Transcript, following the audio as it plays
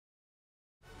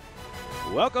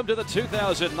Welcome to the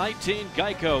 2019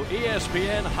 GEICO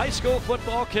ESPN High School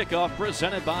Football Kickoff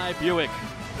presented by Buick.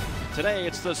 Today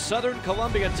it's the Southern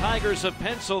Columbia Tigers of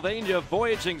Pennsylvania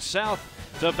voyaging south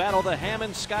to battle the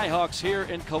Hammond Skyhawks here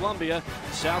in Columbia,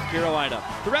 South Carolina.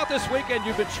 Throughout this weekend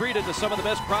you've been treated to some of the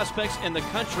best prospects in the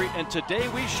country, and today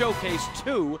we showcase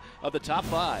 2 of the top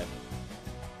 5.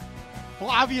 Well,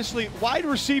 obviously, wide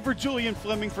receiver Julian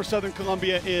Fleming for Southern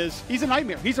Columbia he's a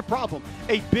nightmare. He's a problem.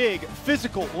 A big,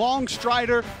 physical, long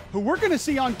strider who we're going to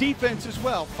see on defense as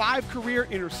well. 5 career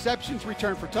interceptions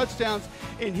returned for touchdowns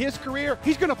in his career.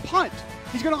 He's going to punt.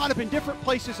 He's going to line up in different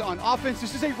places on offense.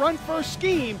 This is a run-first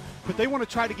scheme, but they want to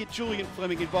try to get Julian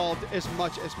Fleming involved as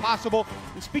much as possible.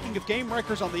 And speaking of game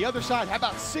wreckers on the other side, how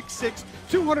about 6'6",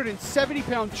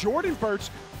 270-pound Jordan Burch,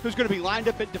 who's going to be lined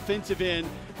up at defensive end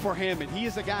for Hammond. He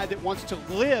is a guy that wants to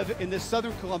live in this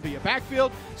Southern Columbia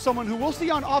backfield, someone who we'll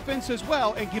see on offense as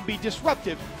well and can be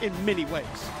disruptive in many ways.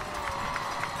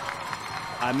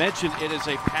 I mentioned it is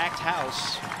a packed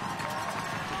house.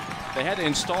 They had to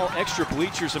install extra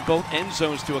bleachers in both end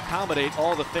zones to accommodate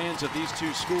all the fans of these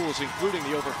 2 schools, including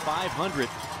the over 500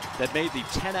 that made the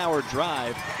 10-hour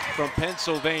drive from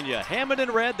Pennsylvania. Hammond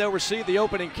in red, they'll receive the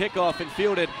opening kickoff and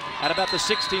field it at about the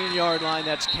 16-yard line.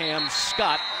 That's Cam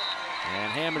Scott.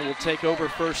 And Hammond will take over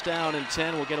first down and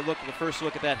 10. We'll get a first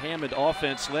look at that Hammond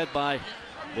offense led by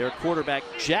their quarterback,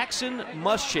 Jackson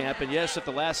Muschamp. And yes, if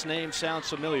the last name sounds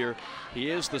familiar, he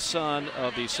is the son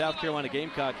of the South Carolina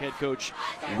Gamecock head coach,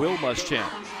 Will Muschamp.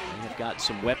 They have got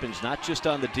some weapons, not just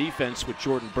on the defense with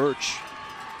Jordan Burch,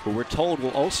 who we're told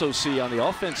we'll also see on the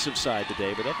offensive side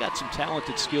today, but they've got some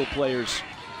talented skill players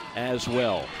as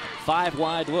well. 5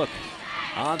 wide look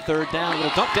on third down. A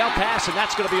little dump down pass, and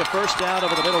that's going to be a first down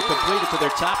over the middle, completed to their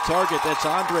top target. That's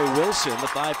Andre Wilson, the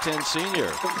 5'10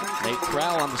 senior. Nate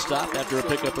Crowell on the stop after a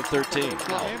pickup of 13.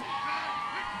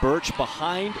 Burch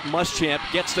behind Muschamp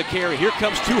gets the carry. Here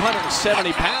comes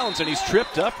 270 pounds, and he's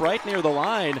tripped up right near the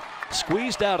line.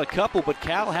 Squeezed out a couple, but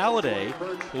Cal Halliday,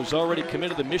 who's already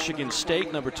committed to Michigan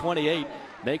State, number 28,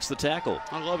 makes the tackle.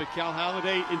 I love it. Cal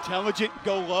Halliday, intelligent,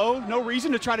 go low. No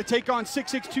reason to try to take on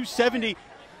 6'6", 270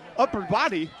 upper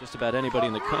body. Just about anybody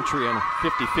in the country on a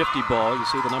 50-50 ball. You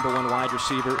see the number 1 wide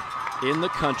receiver in the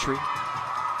country.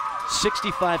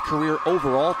 65 career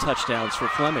overall touchdowns for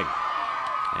Fleming.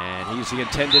 And he's the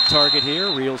intended target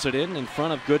here. Reels it in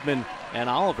front of Goodman and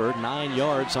Oliver. 9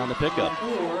 yards on the pickup.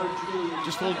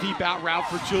 Just a little deep out route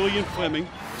for Julian Fleming.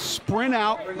 Sprint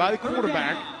out by the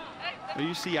quarterback.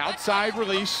 You see outside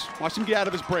release. Watch him get out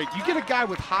of his break. You get a guy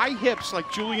with high hips like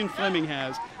Julian Fleming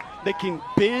has that can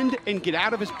bend and get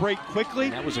out of his break quickly.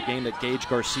 And that was a game that Gaige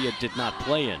Garcia did not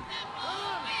play in.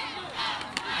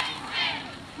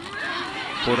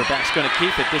 Quarterback's going to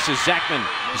keep it. This is Zachman.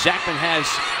 Zachman has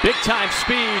big-time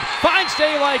speed. Finds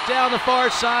daylight down the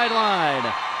far sideline.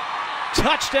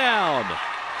 Touchdown.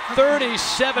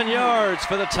 37 yards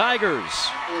for the Tigers.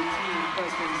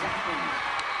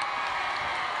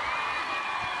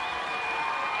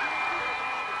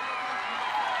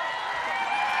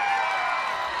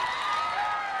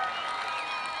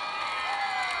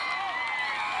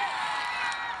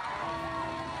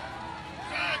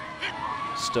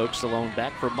 Stokes the lone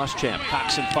back for Muschamp.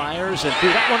 Coxon fires and threw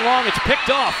that one long. It's picked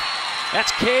off.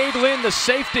 That's Cade Lynn, the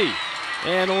safety.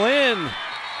 And Lynn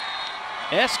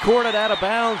escorted out of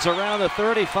bounds around the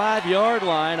 35-yard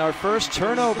line. Our first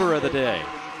turnover of the day.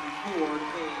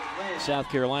 South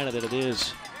Carolina that it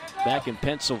is back in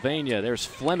Pennsylvania. There's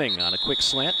Fleming on a quick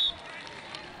slant.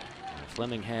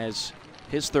 Fleming has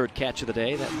his 3rd catch of the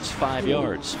day. That was 5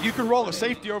 yards. You can roll a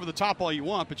safety over the top all you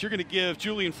want, but you're going to give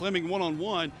Julian Fleming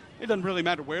one-on-one. It doesn't really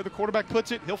matter where the quarterback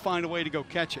puts it. He'll find a way to go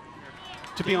catch it,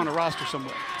 to be on a roster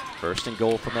somewhere. First and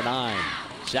goal from the 9.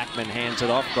 Zachman hands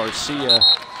it off. Garcia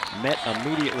met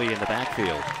immediately in the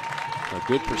backfield. A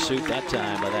good pursuit that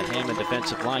time by that Hammond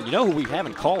defensive line. You know who we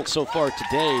haven't called so far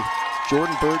today?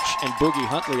 Jordan Burch and Boogie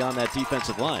Huntley on that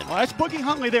defensive line. Well, that's Boogie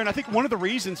Huntley there, and I think one of the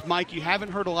reasons, Mike, you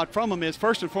haven't heard a lot from him is,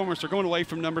 first and foremost, they're going away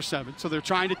from number 7, so they're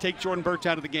trying to take Jordan Burch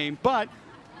out of the game, but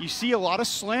you see a lot of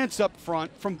slants up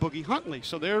front from Boogie Huntley,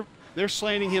 so they're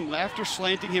slanting him left or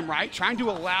slanting him right, trying to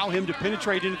allow him to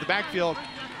penetrate into the backfield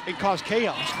and cause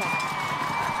chaos.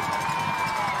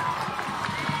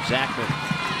 Zachman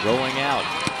rolling out,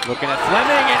 looking at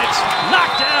Fleming, and it's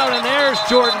knocked down, and there's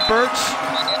Jordan Burch.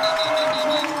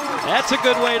 That's a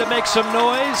good way to make some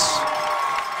noise.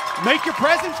 Make your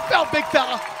presence felt, big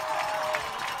fella.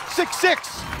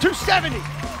 6'6", 270.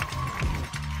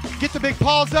 Get the big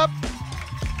paws up.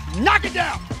 Knock it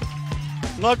down.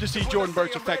 Love to see Jordan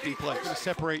Burch affecting plays to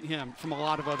separate him from a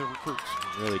lot of other recruits.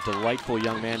 Really delightful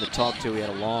young man to talk to. We had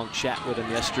a long chat with him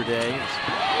yesterday.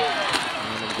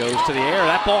 And goes to the air.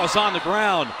 That ball is on the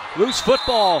ground. Loose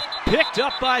football picked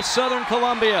up by Southern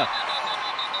Columbia.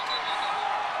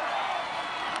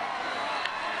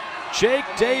 Jake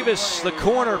Davis, the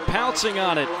corner, pouncing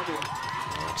on it.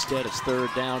 Instead, it's third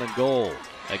down and goal.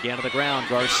 Again to the ground,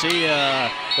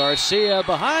 Garcia. Garcia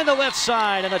behind the left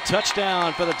side, and a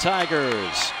touchdown for the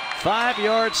Tigers.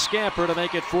 5-yard scamper to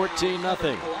make it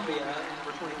 14-0.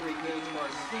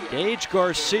 Gaige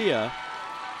Garcia,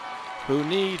 who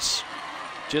needs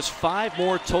just 5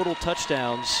 more total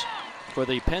touchdowns for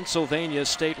the Pennsylvania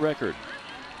state record.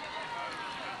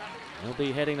 He'll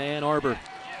be heading to Ann Arbor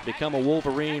to become a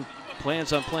Wolverine.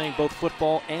 Plans on playing both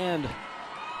football and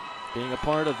being a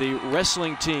part of the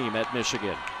wrestling team at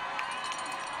Michigan.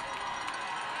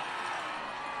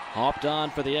 Hopped on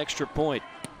for the extra point.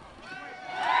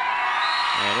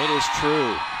 And it is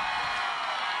true.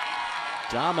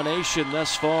 Domination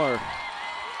thus far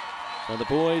for the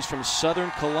boys from Southern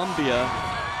Columbia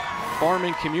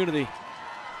farming community,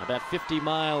 about 50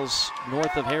 miles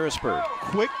north of Harrisburg.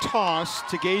 Quick toss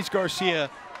to Gaige Garcia.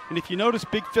 And if you notice,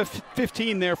 big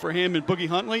 15 there for him and Boogie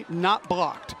Huntley, not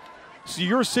blocked. So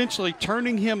you're essentially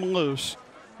turning him loose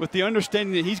with the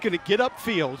understanding that he's going to get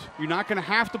upfield. You're not going to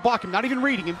have to block him, not even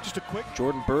reading him, just a quick.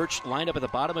 Jordan Burch lined up at the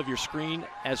bottom of your screen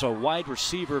as a wide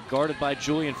receiver guarded by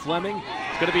Julian Fleming.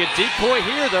 It's going to be a decoy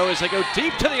here, though, as they go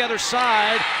deep to the other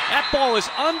side. That ball is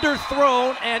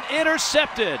underthrown and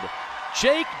intercepted.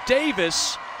 Jake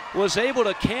Davis was able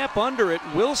to camp under it.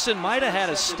 Wilson might have had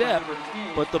a step,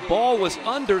 but the ball was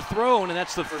underthrown, and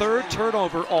that's the 3rd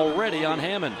turnover already on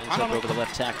Hammond. It's up over the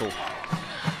left tackle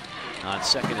on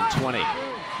 2nd and 20.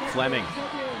 Fleming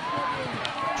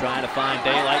trying to find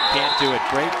daylight, can't do it.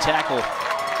 Great tackle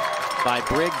by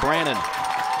Brig Brannon.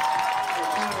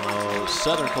 Oh,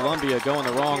 Southern Columbia going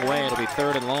the wrong way. It'll be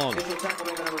 3rd and long.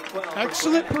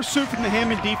 Excellent pursuit from the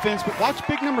Hammond defense, but watch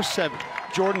big number 7,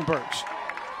 Jordan Burch.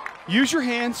 Use your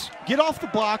hands, get off the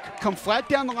block, come flat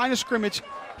down the line of scrimmage.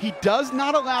 He does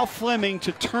not allow Fleming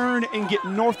to turn and get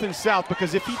north and south,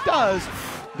 because if he does,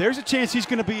 there's a chance he's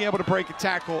going to be able to break a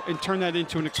tackle and turn that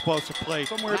into an explosive play.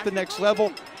 Somewhere at the next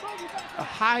level, a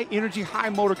high energy, high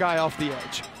motor guy off the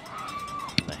edge.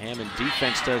 The Hammond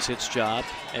defense does its job.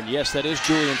 And yes, that is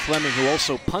Julian Fleming, who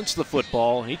also punts the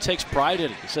football. He takes pride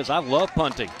in it. He says, I love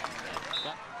punting.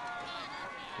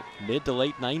 Mid to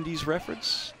late 90s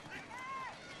reference.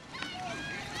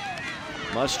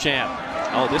 Muschamp.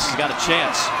 Oh, this has got a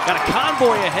chance. Got a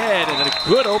convoy ahead, and a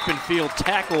good open field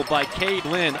tackle by Cade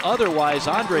Lynn. Otherwise,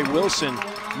 Andre Wilson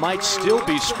might still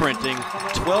be sprinting.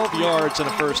 12 yards and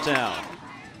a first down.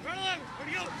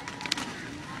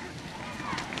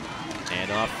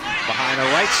 And off behind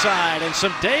the right side, and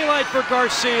some daylight for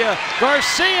Garcia.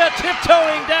 Garcia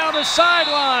tiptoeing down the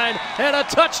sideline, and a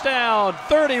touchdown,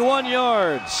 31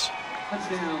 yards.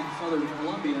 Touchdown, Southern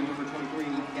Columbia, number 23,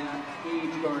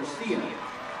 Gaige Garcia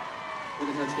with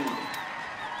a touchdown.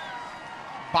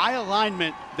 By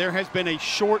alignment, there has been a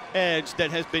short edge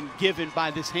that has been given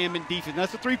by this Hammond defense.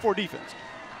 That's the 3-4 defense.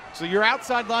 So your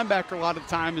outside linebacker a lot of the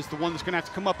time is the one that's going to have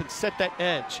to come up and set that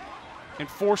edge and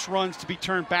force runs to be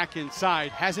turned back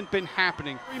inside. Hasn't been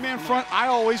happening. 3-man front, I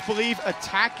always believe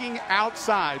attacking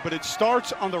outside, but it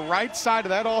starts on the right side of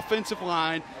that offensive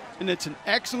line, and it's an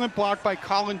excellent block by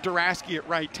Colin Duraski at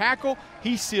right tackle.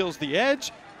 He seals the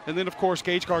edge, and then, of course,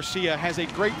 Gaige Garcia has a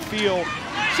great feel.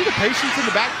 See the patience in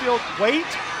the backfield, wait,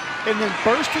 and then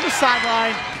burst to the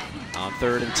sideline. On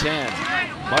 3rd and 10,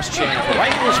 Muschamp,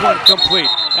 right was one complete.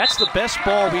 That's the best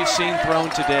ball we've seen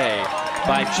thrown today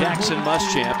by Jackson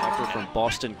Muschamp from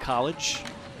Boston College.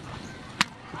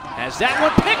 Has that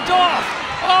one picked off.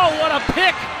 Oh, what a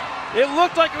pick. It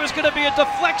looked like it was going to be a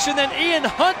deflection, then Ian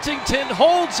Huntington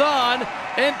holds on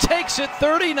and takes it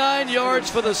 39 yards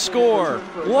for the score.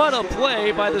 What a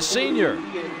play by the senior.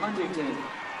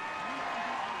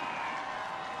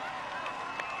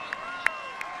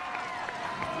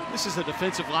 This is a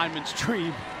defensive lineman's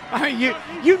dream. I mean,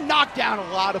 you knock down a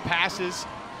lot of passes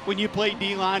when you play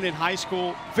D-line in high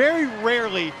school. Very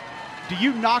rarely do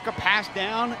you knock a pass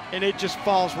down and it just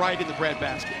falls right in the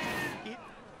breadbasket.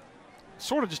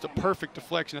 Sort of just a perfect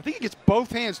deflection. I think he gets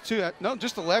both hands too. No,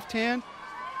 just the left hand.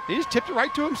 He just tipped it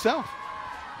right to himself.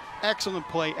 Excellent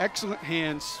play, excellent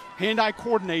hands, hand-eye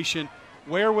coordination,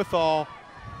 wherewithal.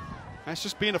 That's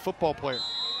just being a football player.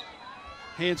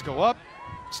 Hands go up,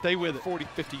 stay with it, 40,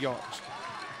 50 yards.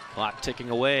 Clock ticking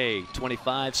away,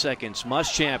 25 seconds.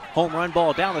 Muschamp, home run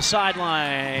ball down the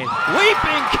sideline.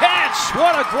 Leaping catch,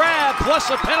 what a grab,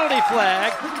 plus a penalty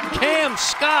flag. Cam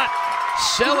Scott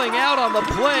selling out on the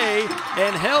play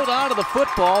and held onto the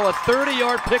football, a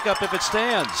 30-yard pickup if it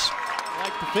stands.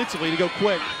 Like defensively to go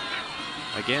quick.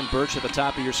 Again, Burch at the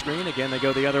top of your screen. Again, they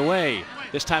go the other way.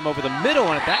 This time over the middle,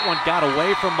 and that one got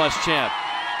away from Muschamp.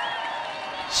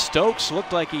 Stokes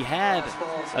looked like he had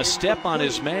a step on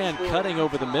his man cutting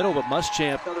over the middle, but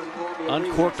Muschamp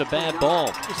uncorked a bad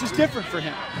ball. This is different for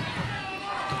him.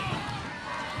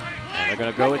 And they're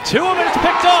going to go into him, and it's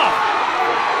picked off.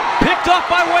 Picked off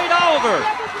by Wade Oliver.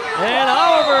 And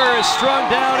Oliver is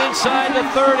strung down inside the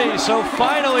 30. So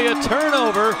finally a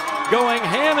turnover going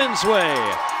Hammond's way.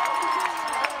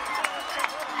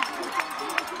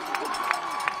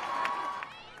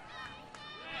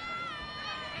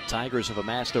 Tigers have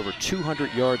amassed over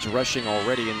 200 yards rushing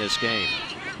already in this game.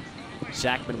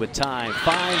 Zachman with time,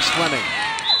 finds Fleming.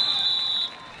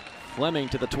 Fleming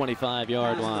to the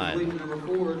 25-yard line.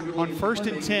 On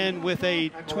 1st and 10 with a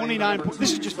 29 –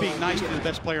 this is just being nice to the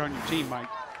best player on your team, Mike.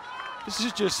 This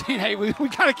is just saying, hey, we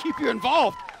got to keep you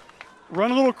involved.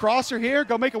 Run a little crosser here,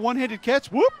 go make a one-handed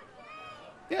catch, whoop.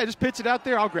 Yeah, just pitch it out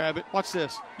there, I'll grab it. Watch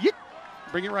this. Yeet.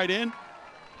 Bring it right in.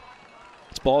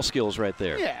 It's ball skills right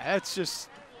there. Yeah, that's just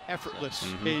effortless.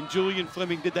 And Julian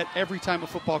Fleming did that every time a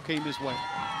football came his way.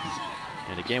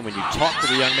 And again, when you talk to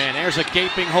the young man, there's a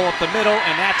gaping hole up the middle,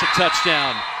 and that's a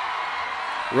touchdown.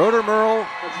 Roder Merle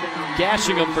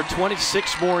gashing him for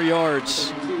 26 more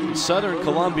yards. Southern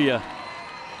Columbia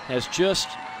has just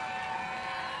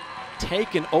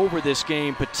taken over this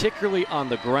game, particularly on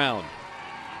the ground.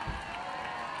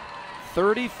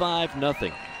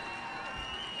 35-0.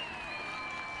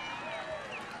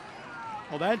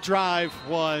 Well, that drive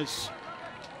was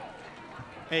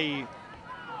a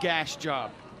gash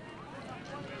job.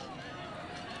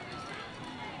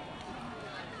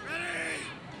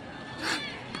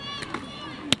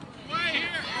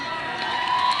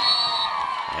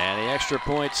 And the extra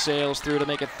point sails through to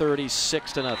make it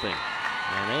 36-0.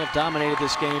 And they have dominated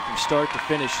this game from start to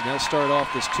finish, and they'll start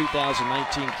off this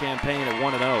 2019 campaign at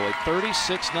 1-0. A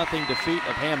 36-0 defeat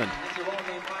of Hammond.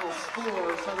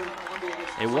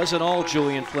 It wasn't all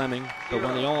Julian Fleming, but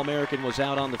when the All-American was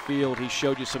out on the field, he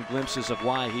showed you some glimpses of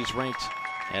why he's ranked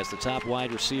as the top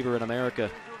wide receiver in America,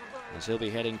 as he'll be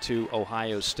heading to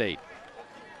Ohio State.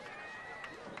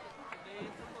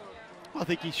 I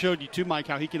think he showed you too, Mike,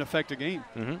 how he can affect a game.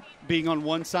 Being on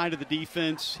one side of the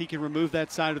defense, he can remove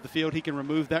that side of the field. He can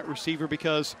remove that receiver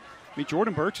because, I mean,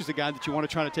 Jordan Burch is a guy that you want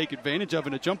to try to take advantage of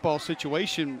in a jump ball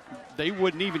situation. They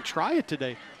wouldn't even try it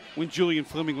today when Julian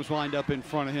Fleming was lined up in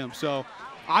front of him. So,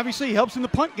 obviously, he helps in the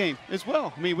punt game as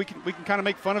well. I mean, we can kind of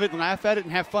make fun of it and laugh at it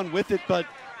and have fun with it, but,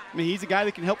 I mean, he's a guy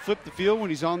that can help flip the field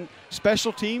when he's on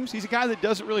special teams. He's a guy that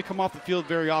doesn't really come off the field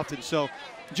very often. So,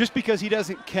 just because he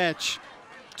doesn't catch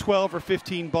 12 or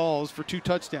 15 balls for 2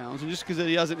 touchdowns, and just because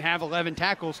he doesn't have 11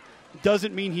 tackles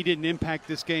doesn't mean he didn't impact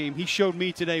this game. He showed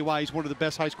me today why he's one of the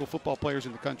best high school football players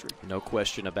in the country. No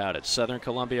question about it. Southern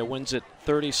Columbia wins it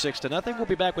 36-0. We'll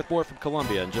be back with more from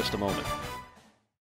Columbia in just a moment.